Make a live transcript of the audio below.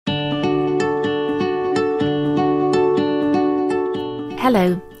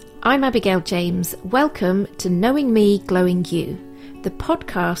Hello, I'm Abigail James. Welcome to Knowing Me, Glowing You, the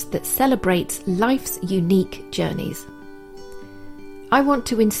podcast that celebrates life's unique journeys. I want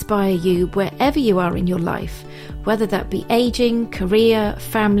to inspire you wherever you are in your life, whether that be aging, career,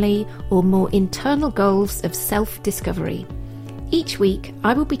 family, or more internal goals of self-discovery. Each week,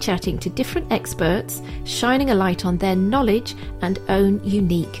 I will be chatting to different experts, shining a light on their knowledge and own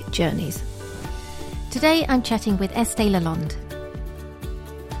unique journeys. Today, I'm chatting with Estée Lalonde.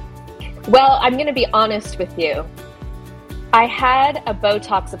 Well, I'm going to be honest with you. I had a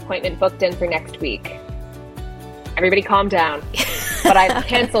Botox appointment booked in for next week. Everybody calm down. But I've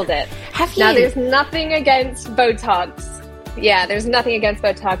canceled it. Have you? Now, there's nothing against Botox. Yeah, there's nothing against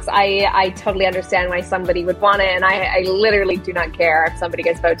Botox. I totally understand why somebody would want it, and I literally do not care if somebody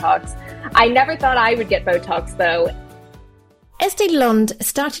gets Botox. I never thought I would get Botox, though. Estée Lalonde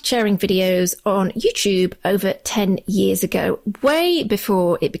started sharing videos on YouTube over 10 years ago, way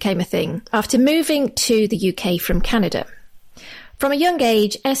before it became a thing, after moving to the UK from Canada. From a young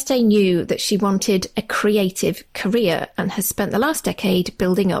age, Estée knew that she wanted a creative career and has spent the last decade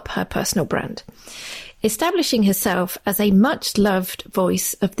building up her personal brand, establishing herself as a much-loved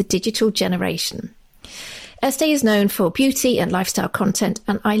voice of the digital generation. Estée is known for beauty and lifestyle content,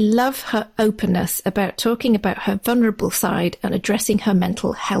 and I love her openness about talking about her vulnerable side and addressing her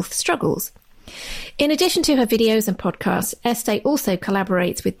mental health struggles. In addition to her videos and podcasts, Estée also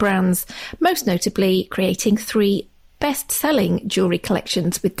collaborates with brands, most notably creating 3 best-selling jewellery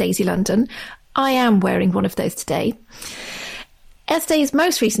collections with Daisy London. I am wearing one of those today. Estée's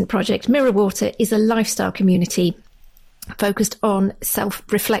most recent project, Mirror Water, is a lifestyle community focused on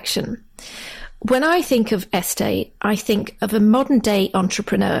self-reflection. When I think of Estée, I think of a modern-day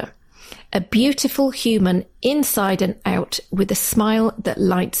entrepreneur, a beautiful human inside and out with a smile that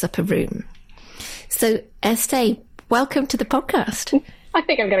lights up a room. So, Estée, welcome to the podcast. I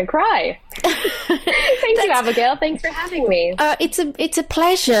think I'm going to cry. Thank you, Abigail. Thanks for having me. It's a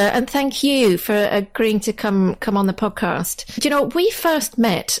pleasure, and thank you for agreeing to come on the podcast. Do you know, we first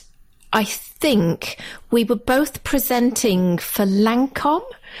met, I think we were both presenting for Lancôme.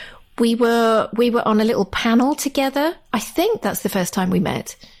 We were on a little panel together. I think that's the first time we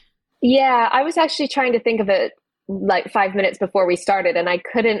met. Yeah, I was actually trying to think of it like 5 minutes before we started, and I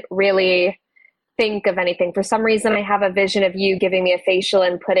couldn't really think of anything. For some reason, I have a vision of you giving me a facial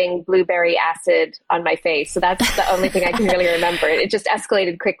and putting blueberry acid on my face. So that's the only thing I can really remember. It just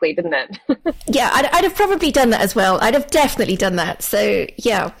escalated quickly, didn't it? Yeah, I'd have probably done that as well. I'd have definitely done that. So,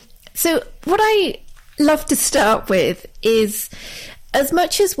 yeah. So what I love to start with is, as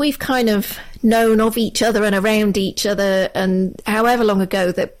much as we've kind of known of each other and around each other, and however long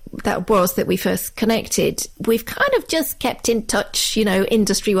ago that was that we first connected, we've kind of just kept in touch, you know,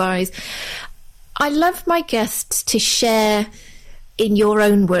 industry-wise. I love my guests to share, in your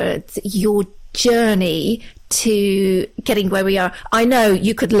own words, your journey to getting where we are. I know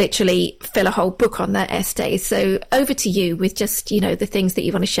you could literally fill a whole book on that, Estée. So over to you with just, you know, the things that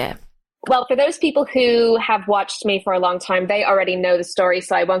you want to share. Well, for those people who have watched me for a long time, they already know the story,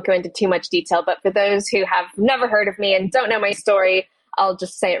 so I won't go into too much detail. But for those who have never heard of me and don't know my story, I'll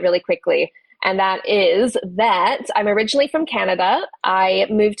just say it really quickly. And that is that I'm originally from Canada. I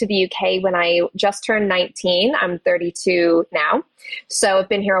moved to the UK when I just turned 19. I'm 32 now. So I've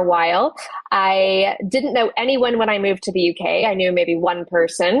been here a while. I didn't know anyone when I moved to the UK. I knew maybe one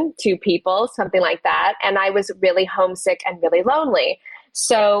person, 2 people, something like that. And I was really homesick and really lonely.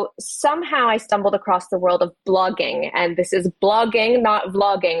 So somehow I stumbled across the world of blogging, and this is blogging, not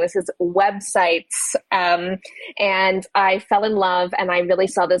vlogging. This is websites. And I fell in love, and I really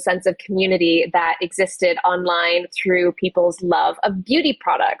saw the sense of community that existed online through people's love of beauty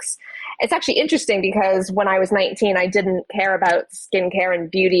products. It's actually interesting because when I was 19, I didn't care about skincare and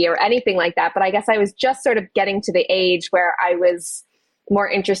beauty or anything like that. But I guess I was just sort of getting to the age where I was more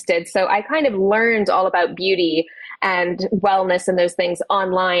interested. So I kind of learned all about beauty and wellness and those things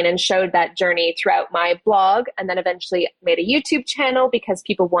online, and showed that journey throughout my blog, and then eventually made a YouTube channel because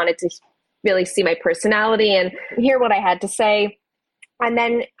people wanted to really see my personality and hear what I had to say. And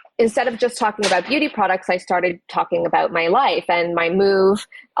then instead of just talking about beauty products, I started talking about my life and my move.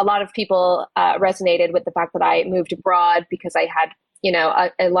 A lot of people resonated with the fact that I moved abroad because I had, you know,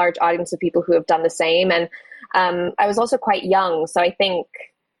 a large audience of people who have done the same. And I was also quite young. So I think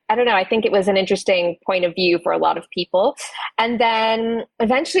it was an interesting point of view for a lot of people. And then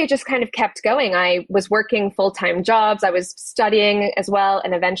eventually it just kind of kept going. I was working full-time jobs. I was studying as well.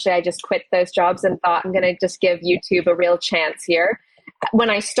 And eventually I just quit those jobs and thought, I'm going to just give YouTube a real chance here. When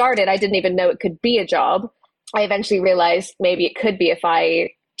I started, I didn't even know it could be a job. I eventually realized maybe it could be if I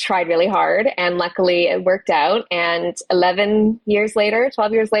tried really hard, and luckily it worked out. And 12 years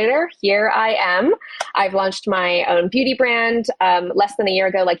later, here I am. I've launched my own beauty brand less than a year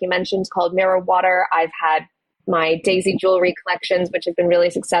ago, like you mentioned, called Mirror Water. I've had my Daisy jewelry collections, which have been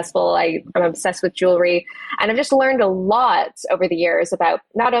really successful. I'm obsessed with jewelry, and I've just learned a lot over the years about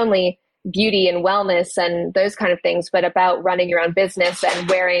not only beauty and wellness and those kind of things, but about running your own business and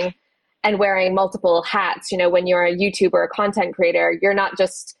wearing multiple hats. You know, when you're a YouTuber, a content creator, you're not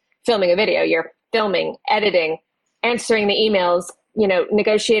just filming a video, you're filming, editing, answering the emails, you know,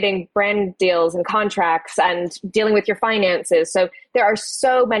 negotiating brand deals and contracts and dealing with your finances. So there are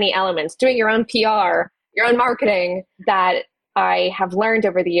so many elements, doing your own PR, your own marketing, that I have learned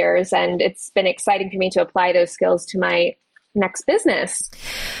over the years. And it's been exciting for me to apply those skills to my next business.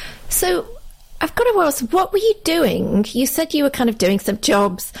 So I've got to ask, what were you doing? You said you were kind of doing some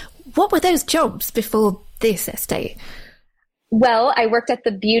jobs. What were those jobs before this, Estée? Well, I worked at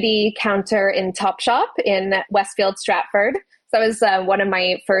the beauty counter in Topshop in Westfield, Stratford. So that was one of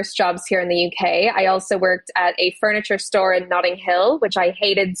my first jobs here in the UK. I also worked at a furniture store in Notting Hill, which I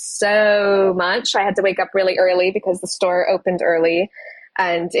hated so much. I had to wake up really early because the store opened early.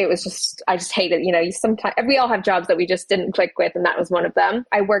 And it was just, I just hated, you know, sometimes we all have jobs that we just didn't click with, and that was one of them.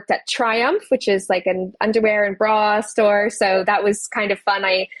 I worked at Triumph, which is like an underwear and bra store. So that was kind of fun.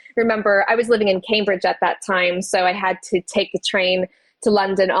 I remember I was living in Cambridge at that time, so I had to take the train to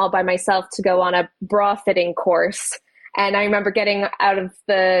London all by myself to go on a bra fitting course. And I remember getting out of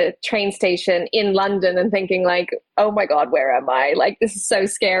the train station in London and thinking like, oh my God, where am I? Like, this is so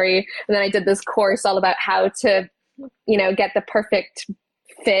scary. And then I did this course all about how to, you know, get the perfect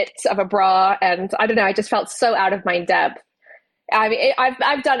fit of a bra. And I don't know, I just felt so out of my depth. I mean,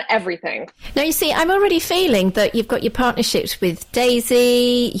 I've done everything. Now, you see, I'm already feeling that you've got your partnerships with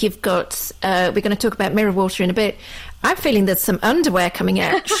Daisy. You've got, we're going to talk about Mirror Water in a bit. I'm feeling there's some underwear coming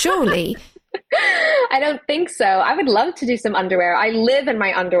out, surely. I don't think so. I would love to do some underwear. I live in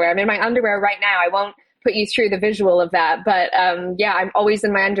my underwear. I'm in my underwear right now. I won't put you through the visual of that. But yeah, I'm always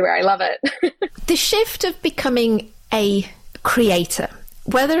in my underwear. I love it. The shift of becoming a creator,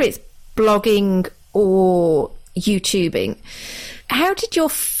 whether it's blogging or YouTubing, how did your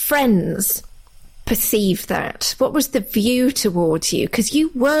friends perceive that? What was the view towards you? Because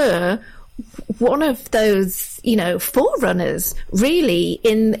you were one of those, you know, forerunners really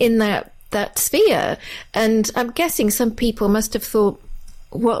in that sphere. And I'm guessing some people must have thought,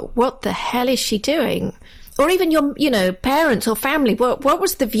 what the hell is she doing? Or even your, you know, parents or family, what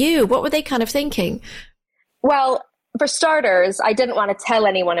was the view? What were they kind of thinking? Well, for starters, I didn't want to tell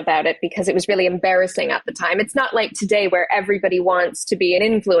anyone about it because it was really embarrassing at the time. It's not like today where everybody wants to be an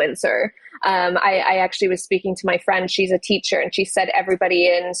influencer. I actually was speaking to my friend. She's a teacher, and she said everybody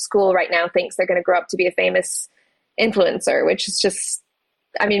in school right now thinks they're going to grow up to be a famous influencer, which is just,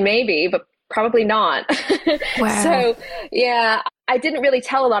 I mean, maybe, but probably not. Wow. So, yeah, I didn't really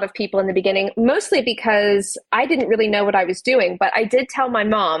tell a lot of people in the beginning, mostly because I didn't really know what I was doing. But I did tell my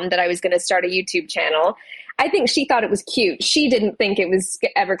mom that I was going to start a YouTube channel. I think she thought it was cute. She didn't think it was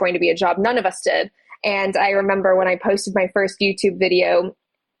ever going to be a job. None of us did. And I remember when I posted my first YouTube video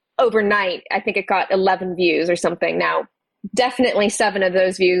overnight, I think it got 11 views or something. Now, definitely 7 of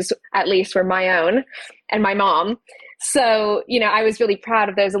those views at least were my own and my mom. So, you know, I was really proud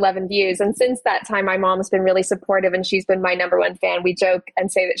of those 11 views. And since that time, my mom's been really supportive, and she's been my number one fan. We joke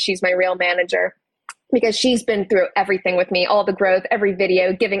and say that she's my real manager, because she's been through everything with me, all the growth, every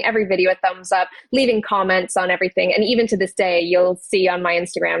video, giving every video a thumbs up, leaving comments on everything. And even to this day, you'll see on my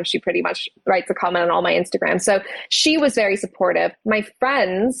Instagram, she pretty much writes a comment on all my Instagram. So she was very supportive. My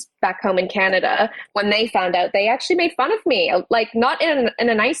friends back home in Canada, when they found out, they actually made fun of me, like not in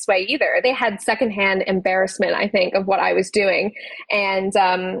a nice way either. They had secondhand embarrassment, I think, of what I was doing. And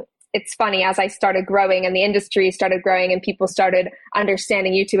it's funny, as I started growing and the industry started growing and people started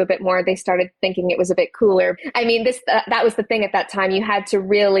understanding YouTube a bit more, they started thinking it was a bit cooler. I mean, that was the thing at that time. You had to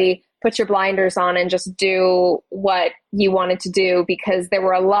really put your blinders on and just do what you wanted to do, because there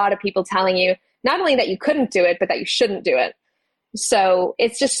were a lot of people telling you not only that you couldn't do it, but that you shouldn't do it. So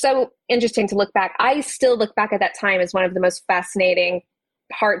it's just so interesting to look back. I still look back at that time as one of the most fascinating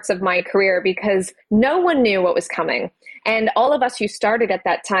parts of my career, because no one knew what was coming. And all of us who started at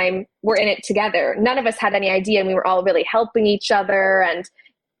that time were in it together. None of us had any idea, and we were all really helping each other. And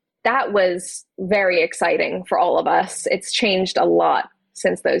that was very exciting for all of us. It's changed a lot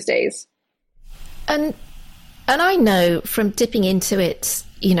since those days. And I know from dipping into it,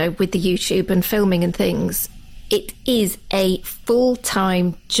 you know, with the YouTube and filming and things, it is a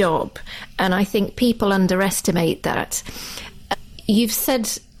full-time job. And I think people underestimate that. You've said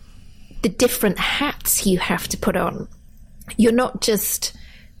the different hats you have to put on. You're not just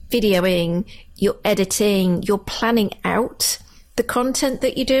videoing, you're editing, you're planning out the content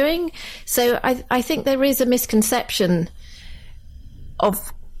that you're doing. So I think there is a misconception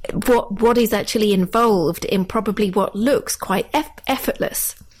of what is actually involved in probably what looks quite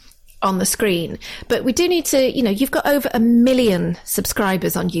effortless on the screen. But we do need to, you've got over 1 million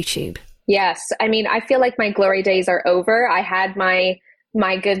subscribers on YouTube. Yes. I mean, I feel like my glory days are over. I had my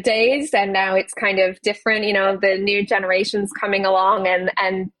good days, and now it's kind of different. The new generation's coming along,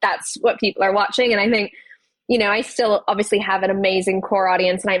 and that's what people are watching. And I think, I still obviously have an amazing core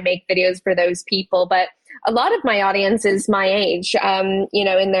audience, and I make videos for those people, but a lot of my audience is my age,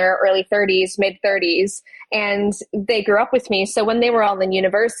 in their early 30s, mid 30s, and they grew up with me. So when they were all in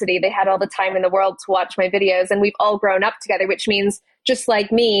university, they had all the time in the world to watch my videos, and we've all grown up together, which means just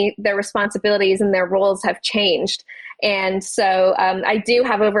like me, their responsibilities and their roles have changed. And so I do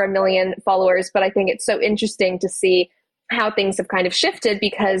have over 1 million followers, but I think it's so interesting to see how things have kind of shifted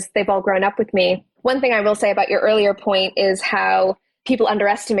because they've all grown up with me. One thing I will say about your earlier point is how people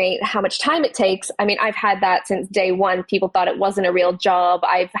underestimate how much time it takes. I mean, I've had that since day one. People thought it wasn't a real job.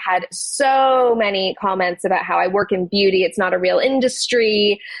 I've had so many comments about how I work in beauty. It's not a real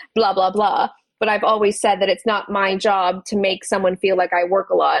industry, blah, blah, blah. But I've always said that it's not my job to make someone feel like I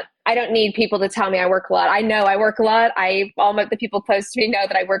work a lot. I don't need people to tell me I work a lot. I know I work a lot. All the people close to me know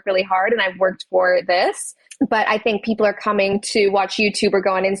that I work really hard, and I've worked for this. But I think people are coming to watch YouTube or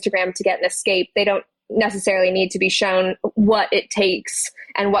go on Instagram to get an escape. They don't necessarily need to be shown what it takes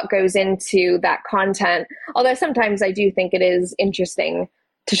and what goes into that content. Although sometimes I do think it is interesting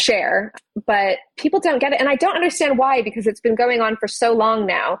to share, but people don't get it. And I don't understand why, because it's been going on for so long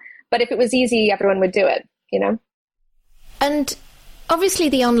now. But if it was easy, everyone would do it, And obviously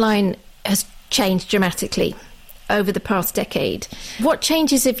the online has changed dramatically over the past decade. What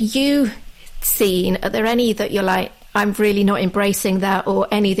changes have you seen? Are there any that you're like, I'm really not embracing that, or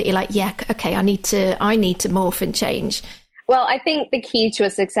any that you're like, yeah, okay, I need to morph and change? Well, I think the key to a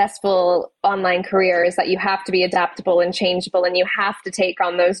successful online career is that you have to be adaptable and changeable, and you have to take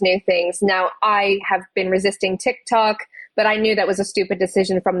on those new things. Now, I have been resisting TikTok, but I knew that was a stupid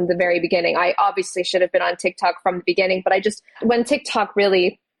decision from the very beginning. I obviously should have been on TikTok from the beginning, but when TikTok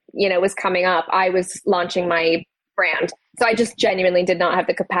really, was coming up, I was launching my brand. So I just genuinely did not have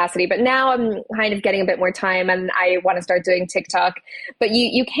the capacity. But now I'm kind of getting a bit more time, and I want to start doing TikTok. But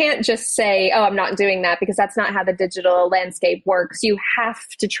you can't just say, oh, I'm not doing that, because that's not how the digital landscape works. You have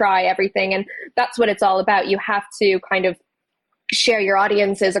to try everything. And that's what it's all about. You have to kind of share your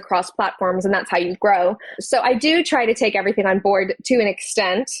audiences across platforms, and that's how you grow. So I do try to take everything on board to an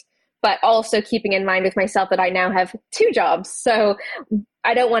extent, but also keeping in mind with myself that I now have 2 jobs. So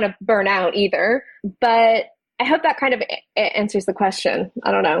I don't want to burn out either. But I hope that kind of answers the question.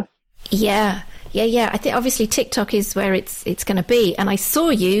 I don't know. Yeah. I think obviously TikTok is where it's going to be. And I saw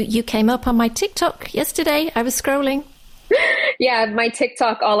you came up on my TikTok yesterday. I was scrolling. Yeah, my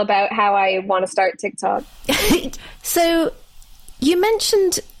TikTok all about how I want to start TikTok. So you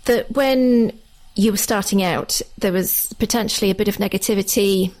mentioned that when you were starting out, there was potentially a bit of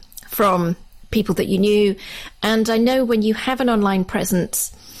negativity from people that you knew. And I know when you have an online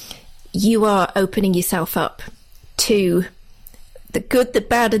presence, you are opening yourself up to the good, the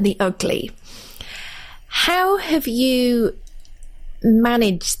bad, and the ugly. How have you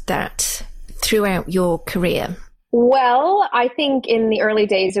managed that throughout your career? Well, I think in the early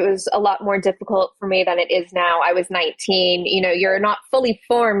days, it was a lot more difficult for me than it is now. I was 19. You're not fully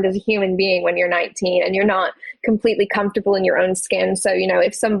formed as a human being when you're 19, and you're not completely comfortable in your own skin. So,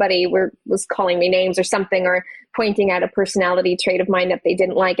 if somebody was calling me names or something, or pointing out a personality trait of mine that they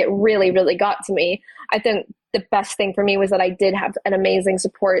didn't like, it really, really got to me. I think the best thing for me was that I did have an amazing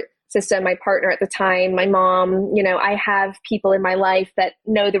support system. My partner at the time, my mom, I have people in my life that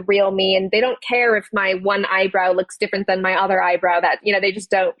know the real me, and they don't care if my one eyebrow looks different than my other eyebrow. That, they just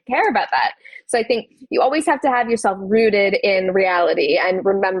don't care about that. So I think you always have to have yourself rooted in reality, and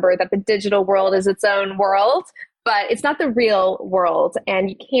remember that the digital world is its own world, but it's not the real world, and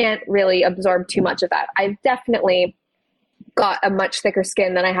you can't really absorb too much of that. I've definitely got a much thicker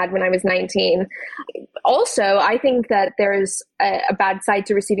skin than I had when I was 19. Also, I think that there's a bad side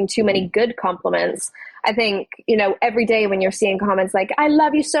to receiving too many good compliments. I think, every day when you're seeing comments like, I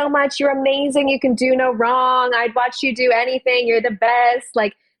love you so much, you're amazing, you can do no wrong, I'd watch you do anything, you're the best.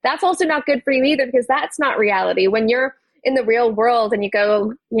 Like, that's also not good for you either, because that's not reality. When you're in the real world and you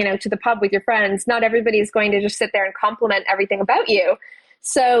go, to the pub with your friends, not everybody is going to just sit there and compliment everything about you.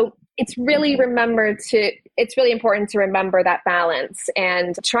 So it's really important to remember that balance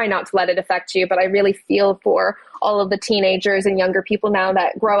and try not to let it affect you. But I really feel for all of the teenagers and younger people now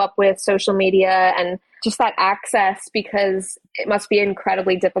that grow up with social media. And just that access, because it must be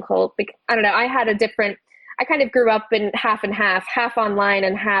incredibly difficult. I don't know. I kind of grew up in half and half online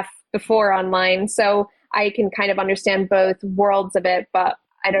and half before online. So I can kind of understand both worlds of it, but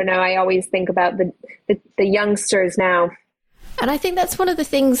I don't know. I always think about the youngsters now. And I think that's one of the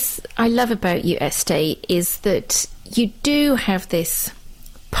things I love about you, Estée, is that you do have this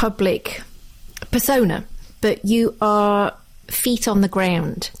public persona, but you are feet on the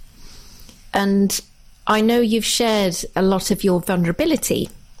ground. And I know you've shared a lot of your vulnerability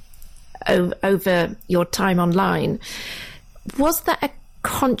over your time online. Was that a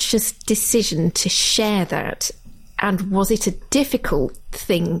conscious decision to share that? And was it a difficult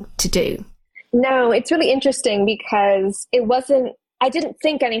thing to do? No, it's really interesting because I didn't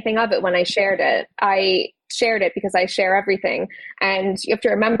think anything of it when I shared it. I shared it because I share everything. And you have to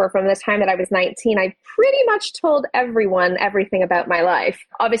remember, from the time that I was 19, I pretty much told everyone everything about my life.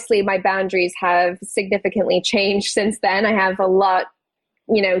 Obviously, my boundaries have significantly changed since then. I have a lot,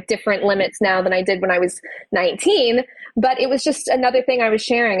 different limits now than I did when I was 19. But it was just another thing I was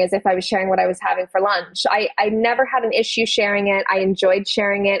sharing, as if I was sharing what I was having for lunch. I never had an issue sharing it. I enjoyed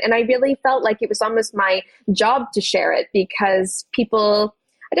sharing it. And I really felt like it was almost my job to share it, because I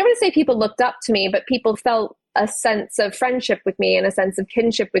don't want to say people looked up to me, but people felt a sense of friendship with me and a sense of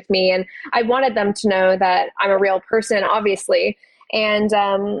kinship with me. And I wanted them to know that I'm a real person, obviously. And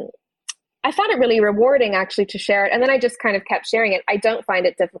I found it really rewarding, actually, to share it. And then I just kind of kept sharing it. I don't find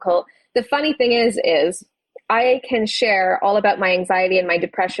it difficult. The funny thing is I can share all about my anxiety and my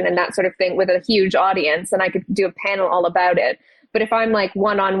depression and that sort of thing with a huge audience, and I could do a panel all about it. But if I'm like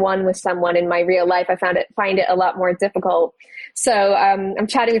one-on-one with someone in my real life, I find it a lot more difficult. So I'm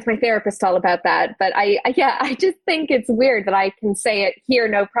chatting with my therapist all about that. But I just think it's weird that I can say it here,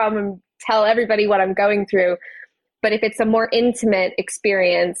 no problem, tell everybody what I'm going through. But if it's a more intimate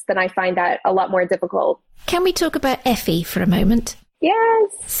experience, then I find that a lot more difficult. Can we talk about Effie for a moment?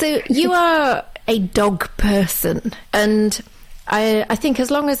 Yes. So you are a dog person, and I think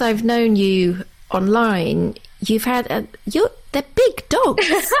as long as I've known you online, you've had they're big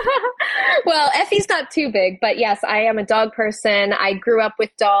dogs. Well, Effie's not too big, but yes, I am a dog person. I grew up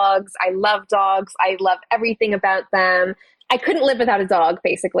with dogs. I love dogs. I love everything about them. I couldn't live without a dog,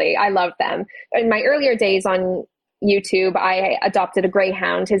 basically. I love them. In my earlier days on YouTube, I adopted a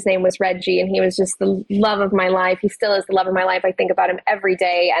greyhound. His name was Reggie, and he was just the love of my life. He still is the love of my life. I think about him every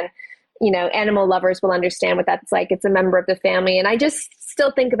day, and animal lovers will understand what that's like. It's a member of the family, and I just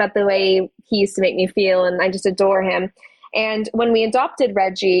still think about the way he used to make me feel, and I just adore him. And when we adopted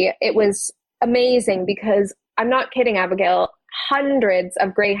Reggie, it was amazing, because I'm not kidding, Abigail, hundreds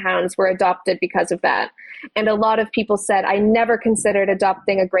of greyhounds were adopted because of that. And a lot of people said, I never considered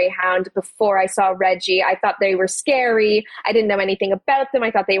adopting a greyhound before I saw Reggie. I thought they were scary. I didn't know anything about them. I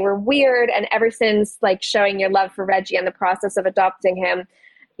thought they were weird. And ever since showing your love for Reggie and the process of adopting him,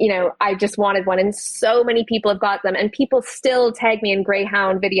 I just wanted one. And so many people have got them. And people still tag me in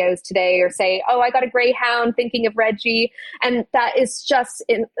greyhound videos today, or say, oh, I got a greyhound thinking of Reggie. And that is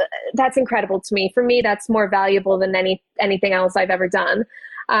that's incredible to me. For me, that's more valuable than anything else I've ever done.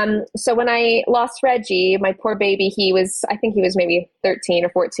 So when I lost Reggie, my poor baby, I think he was maybe 13 or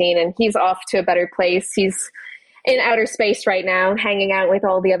 14, and he's off to a better place. He's in outer space right now, hanging out with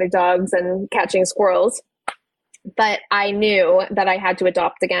all the other dogs and catching squirrels. But I knew that I had to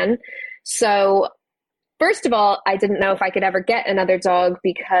adopt again. So first of all, I didn't know if I could ever get another dog,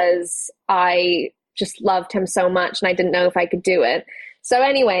 because I just loved him so much, and I didn't know if I could do it. So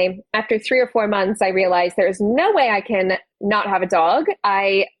anyway, after 3 or 4 months, I realized there's no way I can not have a dog.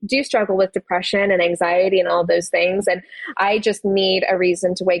 I do struggle with depression and anxiety and all those things. And I just need a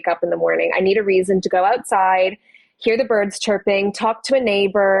reason to wake up in the morning. I need a reason to go outside, hear the birds chirping, talk to a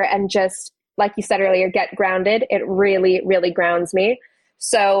neighbor, and just, like you said earlier, get grounded. It really, really grounds me.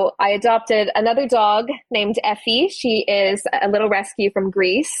 So I adopted another dog named Effie. She is a little rescue from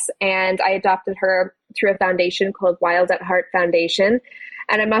Greece, and I adopted her through a foundation called Wild at Heart Foundation.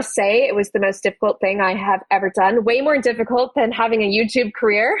 And I must say, it was the most difficult thing I have ever done, way more difficult than having a YouTube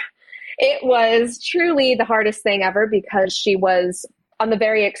career. It was truly the hardest thing ever, because she was on the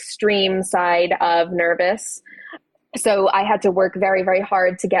very extreme side of nervous. So I had to work very, very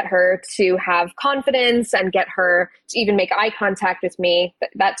hard to get her to have confidence and get her to even make eye contact with me.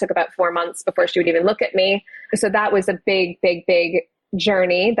 That took about 4 months before she would even look at me. So that was a big, big, big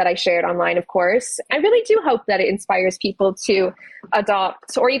journey that I shared online, of course. I really do hope that it inspires people to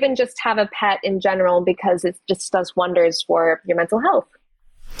adopt, or even just have a pet in general, because it just does wonders for your mental health.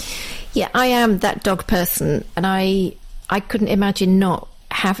 Yeah, I am that dog person, and I couldn't imagine not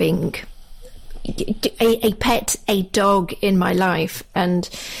having a pet, a dog in my life. And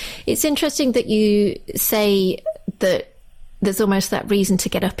it's interesting that you say that there's almost that reason to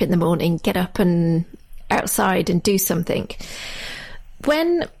get up in the morning, get up and outside and do something.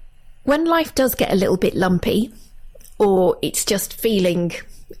 When life does get a little bit lumpy, or it's just feeling,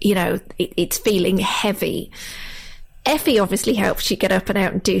 it's feeling heavy, Effie obviously helps you get up and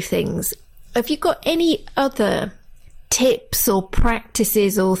out and do things. Have you got any other tips or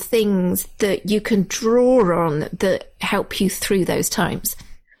practices or things that you can draw on that help you through those times?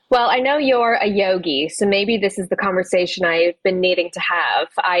 Well, I know you're a yogi, so maybe this is the conversation I've been needing to have.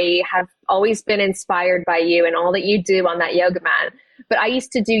 I have always been inspired by you and all that you do on that yoga mat. But I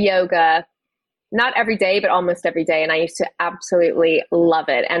used to do yoga, not every day, but almost every day. And I used to absolutely love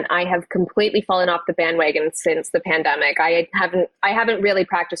it. And I have completely fallen off the bandwagon since the pandemic. I haven't really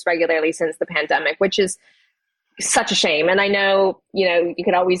practiced regularly since the pandemic, which is such a shame. And I know, you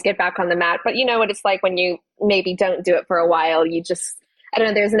could always get back on the mat, but you know what it's like when you maybe don't do it for a while. You just, I don't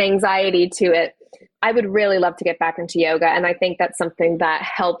know, there's an anxiety to it. I would really love to get back into yoga. And I think that's something that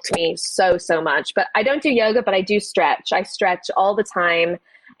helped me so much. But I don't do yoga, but I do stretch. I stretch all the time.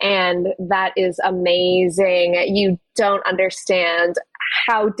 And that is amazing. You don't understand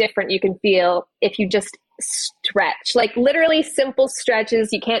how different you can feel if you just stretch, like literally simple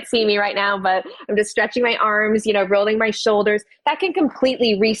stretches. You can't see me right now, but I'm just stretching my arms, rolling my shoulders. That can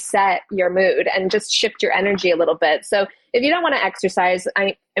completely reset your mood and just shift your energy a little bit. So if you don't want to exercise,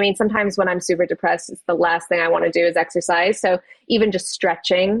 I mean, sometimes when I'm super depressed, it's the last thing I want to do is exercise. So even just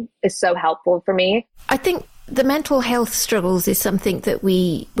stretching is so helpful for me. I think the mental health struggles is something that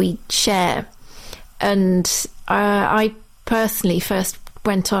we share. And I personally first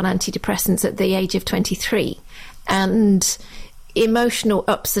went on antidepressants at the age of 23, and emotional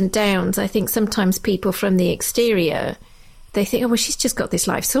ups and downs. I think sometimes people from the exterior, they think, oh, well, she's just got this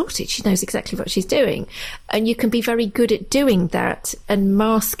life sorted. She knows exactly what she's doing. And you can be very good at doing that and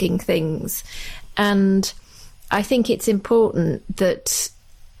masking things. And I think it's important that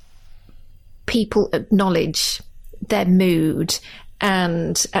people acknowledge their mood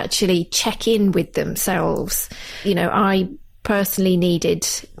and actually check in with themselves. I personally needed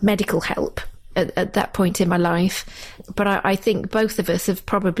medical help at that point in my life, but I think both of us have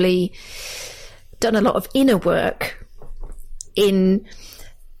probably done a lot of inner work in,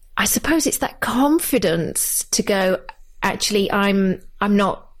 I suppose it's that confidence to go, actually, I'm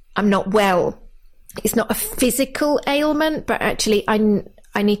not well. It's not a physical ailment, but actually I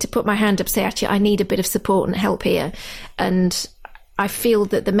need to put my hand up, say, actually, I need a bit of support and help here. And I feel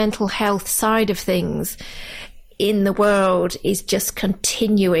that the mental health side of things in the world is just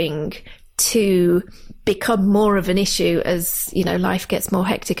continuing to become more of an issue as, life gets more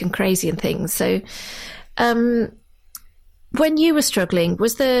hectic and crazy and things. So, when you were struggling,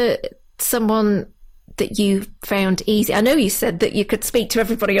 was there someone that you found easy? I know you said that you could speak to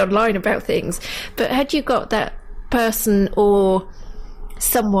everybody online about things, but had you got that person or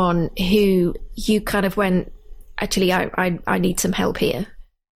someone who you kind of went, actually, I need some help here?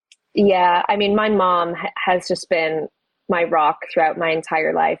 Yeah, I mean, my mom has just been my rock throughout my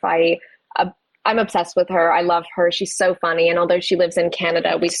entire life. I'm obsessed with her. I love her. She's so funny. And although she lives in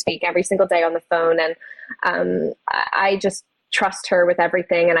Canada, we speak every single day on the phone. And I just trust her with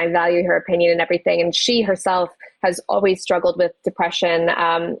everything. And I value her opinion and everything. And she herself has always struggled with depression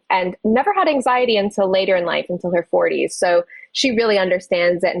and never had anxiety until later in life, until her 40s. So she really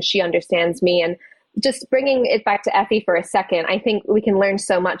understands it and she understands me. And just bringing it back to Effie for a second, I think we can learn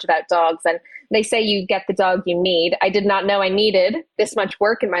so much about dogs. And they say you get the dog you need. I did not know I needed this much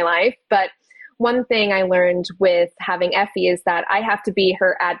work in my life. But one thing I learned with having Effie is that I have to be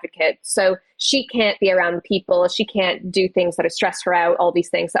her advocate. So she can't be around people. She can't do things that stress her out, all these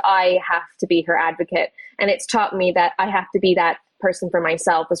things. So I have to be her advocate. And it's taught me that I have to be that person for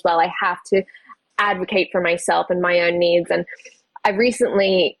myself as well. I have to advocate for myself and my own needs. And I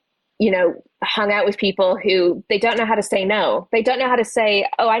recently hung out with people who they don't know how to say no. They don't know how to say,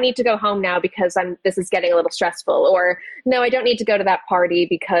 oh, I need to go home now because this is getting a little stressful. Or no, I don't need to go to that party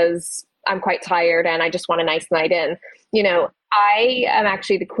because I'm quite tired and I just want a nice night in. I am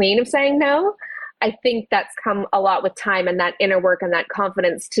actually the queen of saying no. I think that's come a lot with time and that inner work and that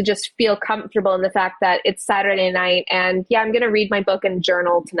confidence to just feel comfortable in the fact that it's Saturday night and yeah, I'm going to read my book and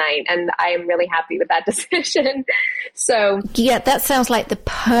journal tonight. And I am really happy with that decision. So yeah, that sounds like the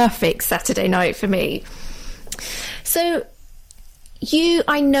perfect Saturday night for me. So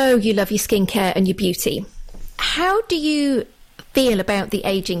I know you love your skincare and your beauty. How do you feel about the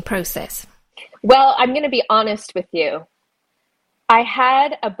aging process? Well, I'm going to be honest with you. I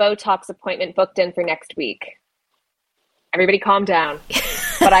had a Botox appointment booked in for next week. Everybody calm down.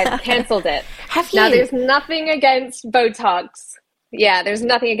 But I've canceled it. Have you? Now, there's nothing against Botox. Yeah, there's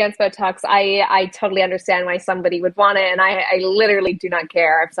nothing against Botox. I totally understand why somebody would want it, and I literally do not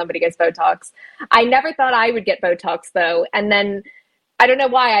care if somebody gets Botox. I never thought I would get Botox, though, and then I don't know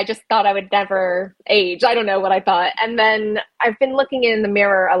why, I just thought I would never age. I don't know what I thought. And then I've been looking in the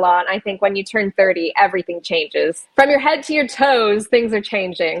mirror a lot. I think when you turn 30, everything changes. From your head to your toes, things are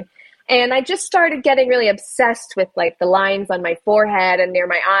changing. And I just started getting really obsessed with like the lines on my forehead and near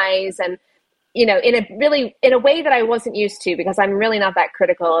my eyes, and in a way that I wasn't used to, because I'm really not that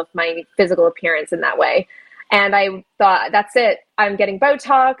critical of my physical appearance in that way. And I thought, that's it, I'm getting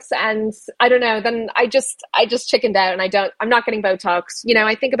Botox. And I don't know, then I just chickened out, and I'm not getting Botox.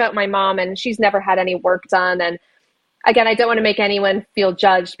 I think about my mom, and she's never had any work done. And again, I don't want to make anyone feel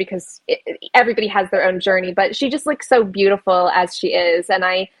judged, because everybody has their own journey, but she just looks so beautiful as she is. And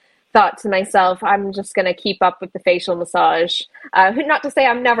I thought to myself, I'm just going to keep up with the facial massage. Not to say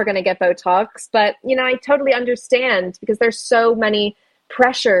I'm never going to get Botox, but, I totally understand, because there's so many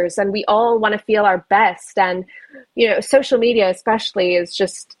pressures, and we all want to feel our best. And, social media especially is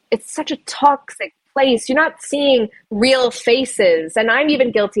just, it's such a toxic place. You're not seeing real faces. And I'm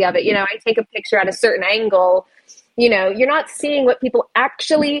even guilty of it. I take a picture at a certain angle, you're not seeing what people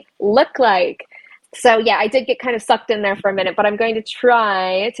actually look like. So yeah, I did get kind of sucked in there for a minute, but I'm going to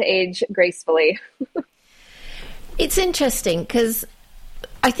try to age gracefully. It's interesting, because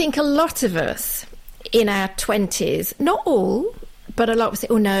I think a lot of us in our 20s, not all, but a lot will say,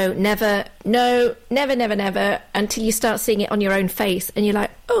 oh no, never, until you start seeing it on your own face, and you're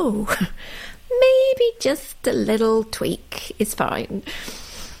like, oh, maybe just a little tweak is fine.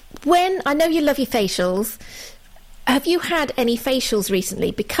 When I know you love your facials, have you had any facials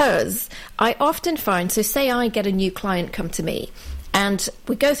recently? Because I often find, so say I get a new client come to me, and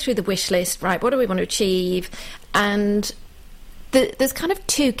we go through the wish list, right, what do we want to achieve? And there's kind of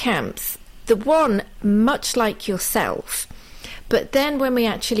two camps. The one, much like yourself, but then when we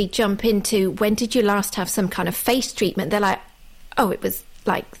actually jump into when did you last have some kind of face treatment, they're like, oh, it was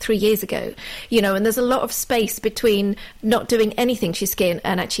like 3 years ago, and there's a lot of space between not doing anything to your skin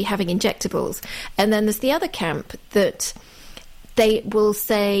and actually having injectables. And then there's the other camp that they will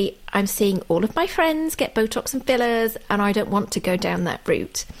say, I'm seeing all of my friends get Botox and fillers, and I don't want to go down that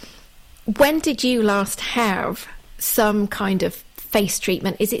route. When did you last have some kind of face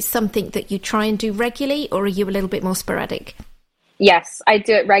treatment? Is it something that you try and do regularly, or are you a little bit more sporadic? Yes, I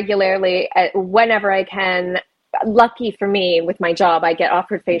do it regularly, whenever I can. Lucky for me, with my job, I get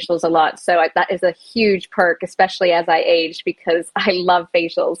offered facials a lot. So that is a huge perk, especially as I age, because I love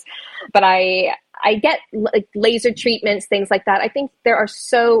facials. But I get like laser treatments, things like that. I think there are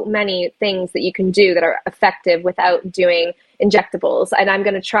so many things that you can do that are effective without doing injectables. And I'm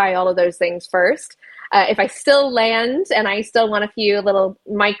going to try all of those things first. If I still land and I still want a few little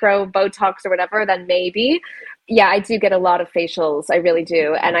micro Botox or whatever, then maybe. Yeah, I do get a lot of facials. I really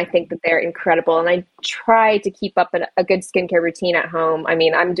do. And I think that they're incredible. And I try to keep up a good skincare routine at home. I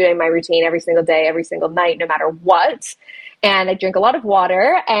mean, I'm doing my routine every single day, every single night, no matter what. And I drink a lot of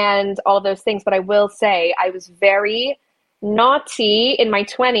water and all of those things. But I will say I was very naughty in my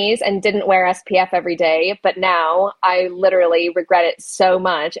 20s and didn't wear SPF every day. But now I literally regret it so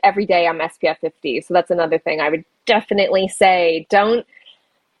much. Every day I'm SPF 50. So that's another thing I would definitely say. Don't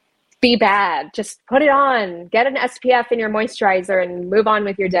be bad. Just put it on. Get an SPF in your moisturizer and move on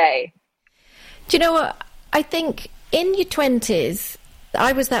with your day. Do you know what? I think in your 20s,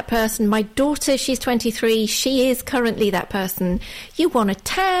 I was that person. My daughter, she's 23. She is currently that person. You want a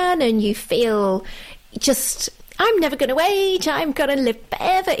tan and you feel just, I'm never going to age. I'm going to live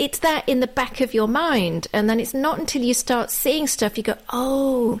forever. It's that in the back of your mind. And then it's not until you start seeing stuff, you go,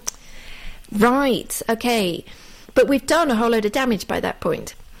 oh, right, okay. But we've done a whole load of damage by that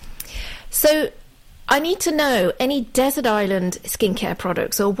point. So I need to know any desert island skincare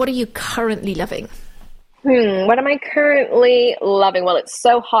products, or what are you currently loving? What am I currently loving? Well, it's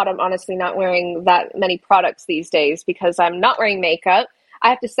so hot. I'm honestly not wearing that many products these days because I'm not wearing makeup. I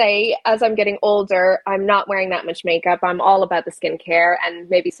have to say, as I'm getting older, I'm not wearing that much makeup. I'm all about the skincare and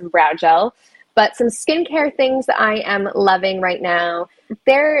maybe some brow gel. But some skincare things that I am loving right now. Do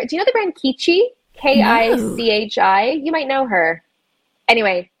you know the brand Kichi? Kichi? You might know her.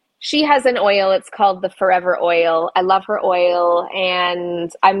 Anyway, she has an oil. It's called the Forever Oil. I love her oil,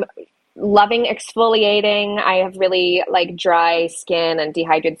 and I'm loving exfoliating. I have really like dry skin and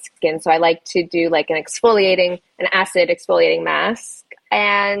dehydrated skin, so I like to do like an acid exfoliating mask.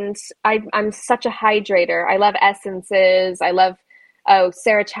 And I'm such a hydrator. I love essences. I love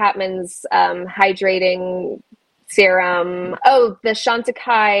Sarah Chapman's hydrating serum. Oh, the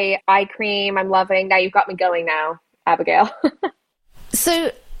Chantecaille eye cream I'm loving. Now you've got me going now, Abigail.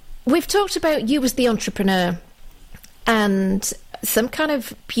 So We've talked about you as the entrepreneur and some kind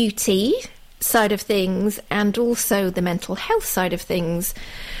of beauty side of things and also the mental health side of things.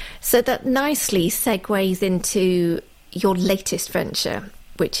 So that nicely segues into your latest venture,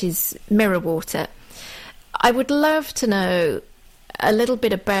 which is Mirror Water. I would love to know a little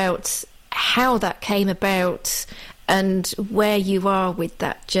bit about how that came about and where you are with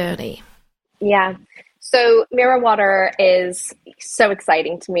that journey. Yeah. So Mirror Water is so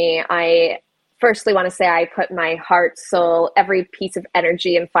exciting to me. I firstly want to say I put my heart, soul, every piece of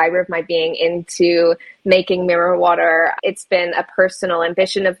energy and fiber of my being into making Mirror Water. It's been a personal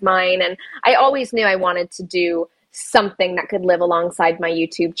ambition of mine, and I always knew I wanted to do something that could live alongside my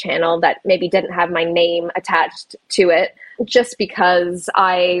YouTube channel that maybe didn't have my name attached to it, just because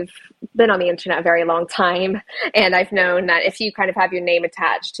I've been on the internet a very long time, and I've known that if you kind of have your name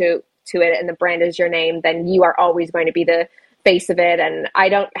attached to it and the brand is your name, then you are always going to be the face of it. And I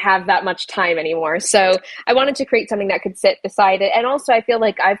don't have that much time anymore. So I wanted to create something that could sit beside it. And also I feel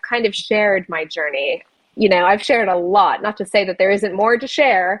like I've kind of shared my journey. You know, I've shared a lot, not to say that there isn't more to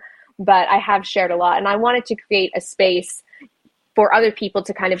share, but I have shared a lot. And I wanted to create a space for other people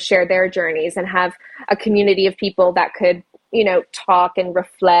to kind of share their journeys and have a community of people that could, you know, talk and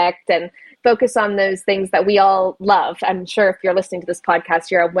reflect and focus on those things that we all love. I'm sure if you're listening to this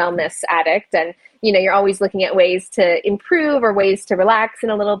podcast, you're a wellness addict and, you know, you're always looking at ways to improve or ways to relax in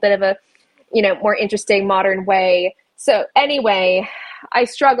a little bit of a, you know, more interesting modern way. So anyway, I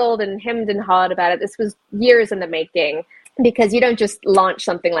struggled and hemmed and hawed about it. This was years in the making because you don't just launch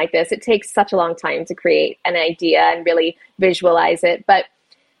something like this. It takes such a long time to create an idea and really visualize it. But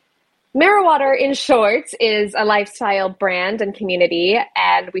Mirror Water, in short, is a lifestyle brand and community,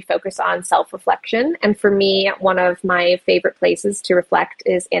 and we focus on self-reflection. And for me, one of my favorite places to reflect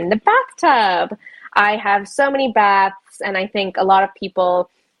is in the bathtub. I have so many baths, and I think a lot of people,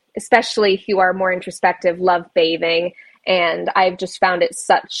 especially who are more introspective, love bathing. And I've just found it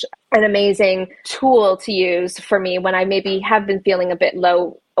such an amazing tool to use for me when I maybe have been feeling a bit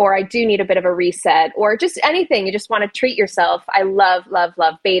low, or I do need a bit of a reset, or just anything. You just want to treat yourself. I love, love,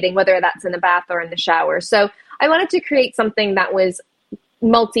 love bathing, whether that's in the bath or in the shower. So I wanted to create something that was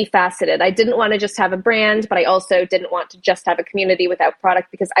multifaceted. I didn't want to just have a brand, but I also didn't want to just have a community without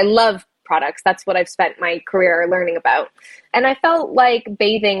product, because I love products. That's what I've spent my career learning about. And I felt like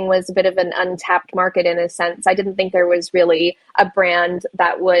bathing was a bit of an untapped market in a sense. I didn't think there was really a brand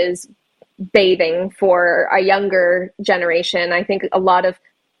that was bathing for a younger generation. I think a lot of,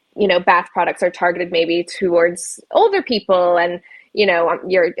 you know, bath products are targeted maybe towards older people, and, you know,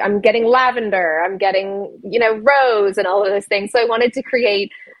 I'm getting lavender, I'm getting, you know, rose and all of those things. So I wanted to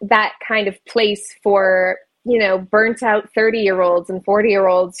create that kind of place for, you know, burnt out 30-year-olds and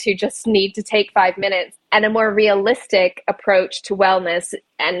 40-year-olds who just need to take 5 minutes, and a more realistic approach to wellness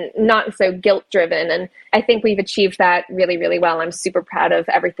and not so guilt driven. And I think we've achieved that really, really well. I'm super proud of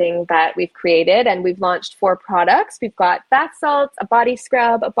everything that we've created, and we've launched 4 products. We've got bath salts, a body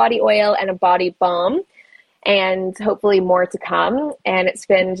scrub, a body oil, and a body balm, and hopefully more to come. And it's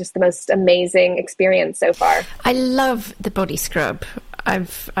been just the most amazing experience so far. I love the body scrub.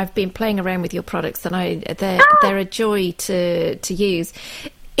 I've been playing around with your products, and they're a joy to use.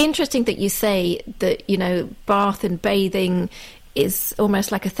 Interesting that you say that, you know, bath and bathing is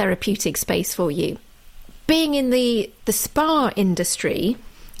almost like a therapeutic space for you. Being in the spa industry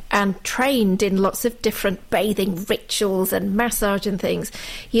and trained in lots of different bathing rituals and massage and things,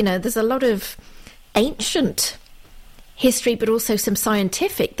 you know, there's a lot of ancient history, but also some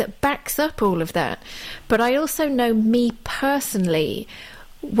scientific that backs up all of that. But I also know, me personally,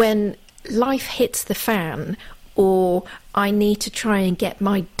 when life hits the fan, or I need to try and get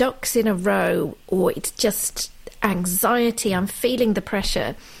my ducks in a row, or it's just anxiety, I'm feeling the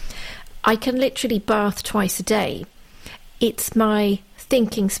pressure, I can literally bath twice a day. It's my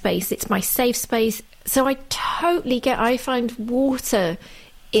thinking space, it's my safe space. So I find water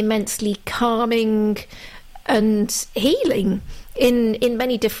immensely calming and healing in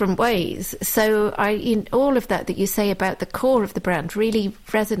many different ways. So in all of that you say about the core of the brand really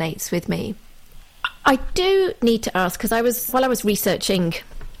resonates with me. I do need to ask, because while I was researching,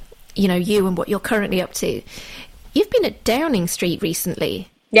 you know, you and what you're currently up to, you've been at Downing Street recently.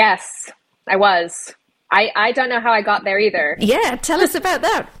 Yes, I was. I don't know how I got there either. Yeah, tell us about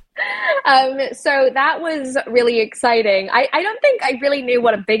that. So that was really exciting. I don't think I really knew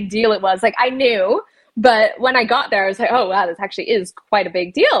what a big deal it was. Like, I knew, but when I got there, I was like, oh, wow, this actually is quite a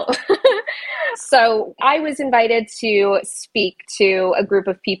big deal. So I was invited to speak to a group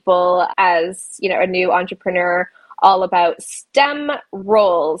of people as, you know, a new entrepreneur, all about STEM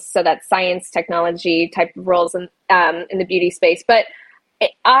roles. So that's science, technology type of roles in the beauty space. But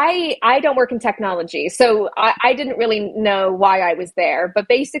I don't work in technology, so I didn't really know why I was there. But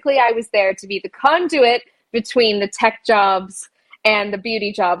basically, I was there to be the conduit between the tech jobs and the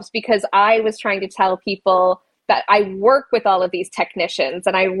beauty jobs, because I was trying to tell people that I work with all of these technicians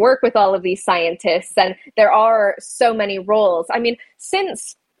and I work with all of these scientists, and there are so many roles. I mean,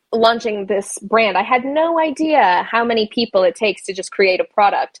 since launching this brand, I had no idea how many people it takes to just create a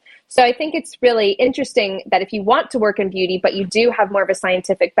product. So I think it's really interesting that if you want to work in beauty, but you do have more of a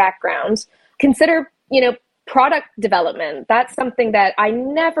scientific background, consider, product development. That's something that I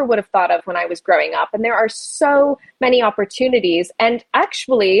never would have thought of when I was growing up. And there are so many opportunities. And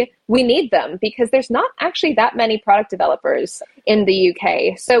actually, we need them because there's not actually that many product developers in the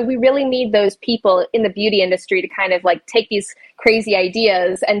UK. So we really need those people in the beauty industry to kind of like take these crazy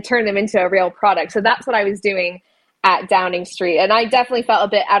ideas and turn them into a real product. So that's what I was doing at Downing Street. And I definitely felt a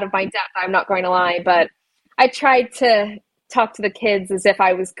bit out of my depth, I'm not going to lie, but I tried to talk to the kids as if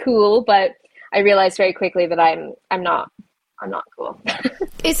I was cool, but I realized very quickly that I'm not cool.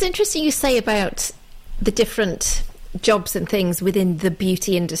 It's interesting you say about the different jobs and things within the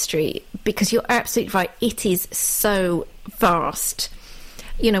beauty industry, because you're absolutely right. It is so vast.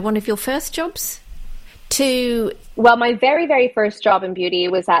 One of your first jobs Well, my very, very first job in beauty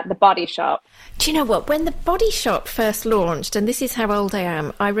was at the Body Shop. Do you know what? When the Body Shop first launched, and this is how old I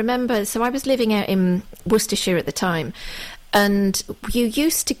am, I remember, so I was living out in Worcestershire at the time, and you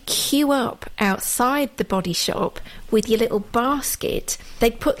used to queue up outside the Body Shop with your little basket.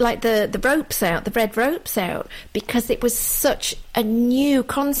 They'd put like the ropes out, the red ropes out, because it was such a new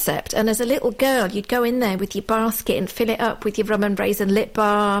concept. And as a little girl, you'd go in there with your basket and fill it up with your rum and raisin lip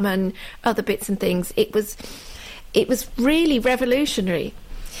balm and other bits and things. It was really revolutionary.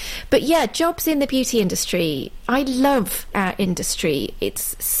 But yeah, jobs in the beauty industry. I love our industry.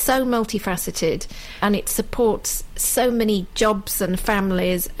 It's so multifaceted and it supports so many jobs and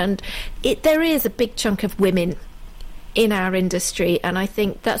families. And there is a big chunk of women in our industry. And I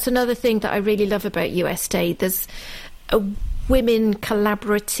think that's another thing that I really love about you, Estée. There's a women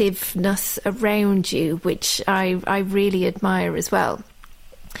collaborativeness around you, which I really admire as well.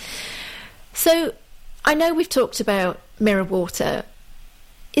 So I know we've talked about Mirror Water.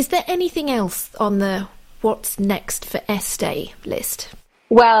 Is there anything else on the what's next for Estée list?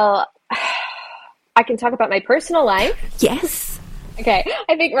 Well, I can talk about my personal life. Yes. Okay.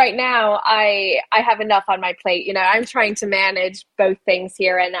 I think right now I have enough on my plate. I'm trying to manage both things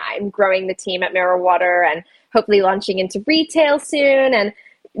here, and I'm growing the team at Mirror Water and hopefully launching into retail soon and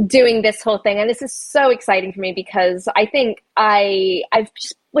doing this whole thing. And this is so exciting for me because I think I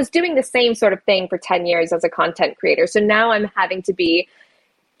was doing the same sort of thing for 10 years as a content creator. So now I'm having to be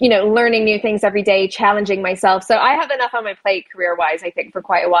learning new things every day, challenging myself. So I have enough on my plate career-wise, I think, for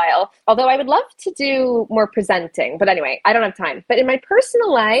quite a while. Although I would love to do more presenting. But anyway, I don't have time. But in my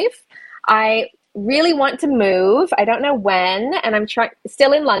personal life, I really want to move. I don't know when. And I'm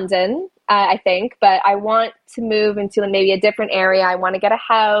still in London, I think. But I want to move into maybe a different area. I want to get a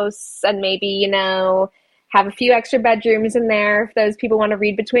house and maybe, have a few extra bedrooms in there if those people want to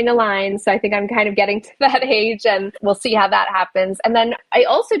read between the lines. So I think I'm kind of getting to that age, and we'll see how that happens. And then I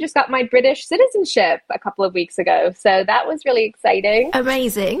also just got my British citizenship a couple of weeks ago. So that was really exciting.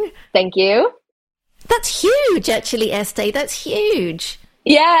 Amazing. Thank you. That's huge, actually, Estée. That's huge.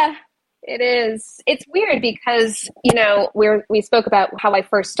 Yeah, it is. It's weird because, we spoke about how I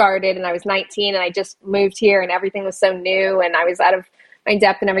first started and I was 19 and I just moved here and everything was so new and I was out of my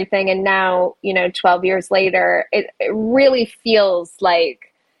depth and everything. And now, 12 years later, it really feels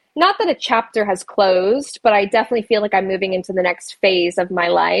like, not that a chapter has closed, but I definitely feel like I'm moving into the next phase of my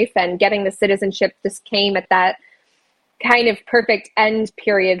life, and getting the citizenship just came at that kind of perfect end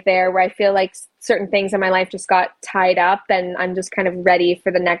period there where I feel like certain things in my life just got tied up and I'm just kind of ready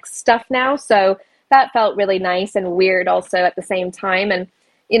for the next stuff now. So that felt really nice and weird also at the same time. And,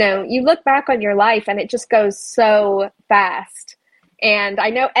 you look back on your life and it just goes so fast. And I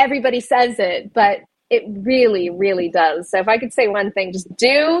know everybody says it, but it really, really does. So if I could say one thing, just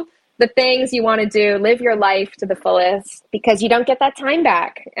do the things you want to do, live your life to the fullest, because you don't get that time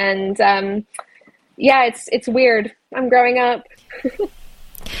back. And it's weird. I'm growing up.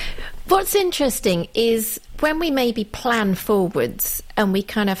 What's interesting is when we maybe plan forwards and we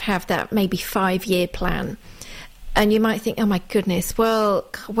kind of have that maybe 5-year plan, and you might think, oh my goodness, well,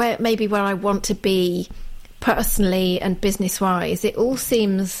 where I want to be personally and business-wise, it all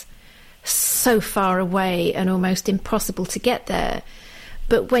seems so far away and almost impossible to get there.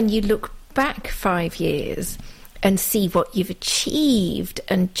 But when you look back 5 years and see what you've achieved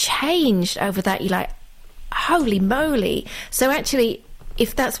and changed over that, you're like, holy moly. So actually,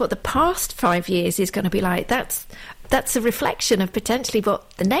 if that's what the past 5 years is going to be like, that's that's a reflection of potentially what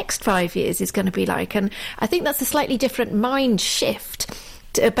the next 5 years is going to be like. And I think that's a slightly different mind shift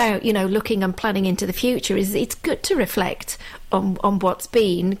about, you know, looking and planning into the future. Is it's good to reflect on what's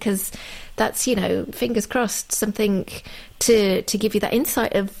been, because that's, you know, fingers crossed, something to give you that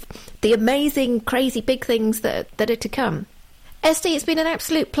insight of the amazing, crazy big things that are to come. Estée, it's been an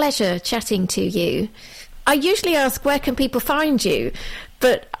absolute pleasure chatting to you. I usually ask, where can people find you?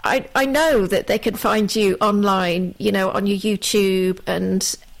 But I know that they can find you online, you know, on your YouTube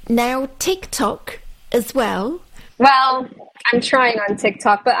and now TikTok as well. Well, I'm trying on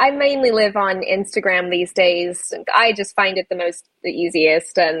TikTok, but I mainly live on Instagram these days. I just find it the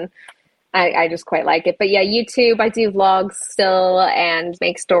easiest, and I just quite like it. But yeah, YouTube, I do vlogs still and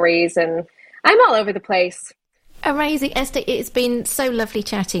make stories, and I'm all over the place. Amazing. Estée, it's been so lovely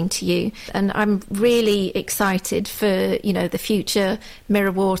chatting to you, and I'm really excited for, you know, the future,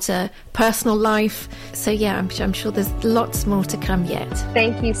 Mirror Water, personal life. So yeah, I'm sure there's lots more to come yet.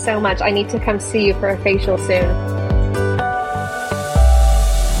 Thank you so much. I need to come see you for a facial soon.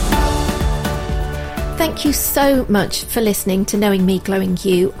 Thank you so much for listening to Knowing Me, Glowing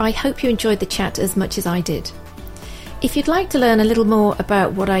You. I hope you enjoyed the chat as much as I did. If you'd like to learn a little more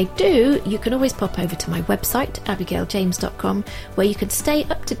about what I do, you can always pop over to my website, abigailjames.com, where you can stay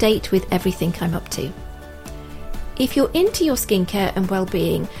up to date with everything I'm up to. If you're into your skincare and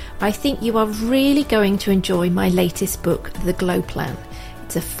well-being, I think you are really going to enjoy my latest book, The Glow Plan.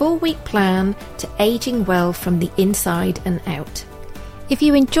 It's a 4-week plan to aging well from the inside and out. If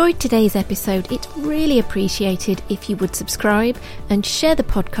you enjoyed today's episode, it's really appreciated if you would subscribe and share the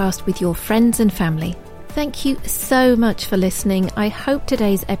podcast with your friends and family. Thank you so much for listening. I hope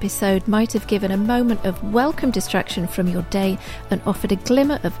today's episode might have given a moment of welcome distraction from your day and offered a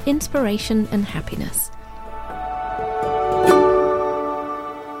glimmer of inspiration and happiness.